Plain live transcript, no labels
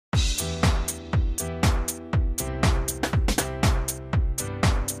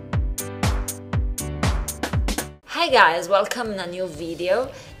guys, welcome in a new video.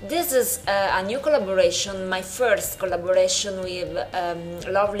 This is a new collaboration, my first collaboration with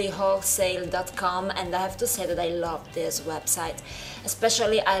lovelyWholesale.com, and I have to say that I love this website.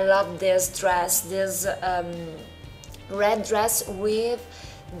 Especially I love this dress, this red dress with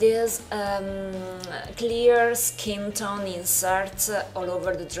this clear skin tone inserts all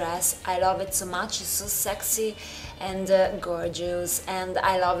over the dress. I love it so much, it's so sexy and gorgeous, and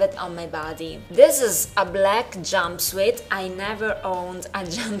I love it on my body. This is a black jumpsuit. I never owned a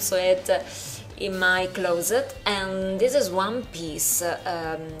jumpsuit in my closet, and this is one piece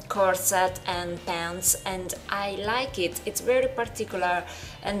corset and pants, and I like it. It's very particular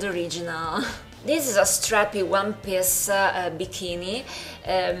and original. This is a strappy one-piece bikini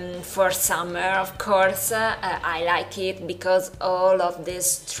for summer, of course. I like it because all of these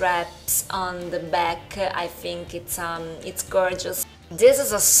straps on the back, I think it's gorgeous. This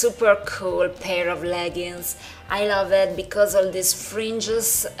is a super cool pair of leggings. I love it because all these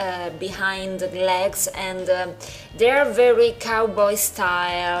fringes behind the legs, and they're very cowboy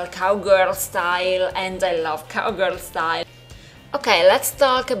style, cowgirl style, and I love cowgirl style. Okay, let's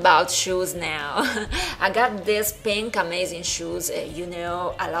talk about shoes now. I got these pink amazing shoes. You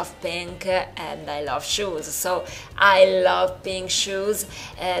know, I love pink and I love shoes, so I love pink shoes.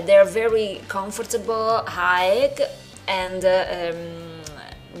 They're very comfortable, high, and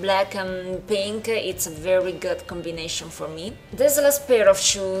black and pink, it's a very good combination for me. This last pair of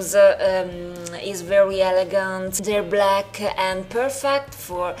shoes is very elegant. They're black and perfect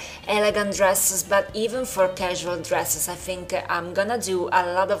for elegant dresses, but even for casual dresses. I think I'm gonna do a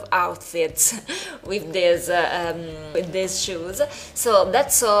lot of outfits with these shoes. So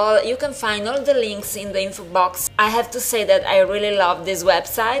that's all. You can find all the links in the info box. I have to say that I really love this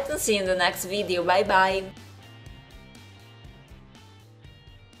website, and see you in the next video. Bye bye!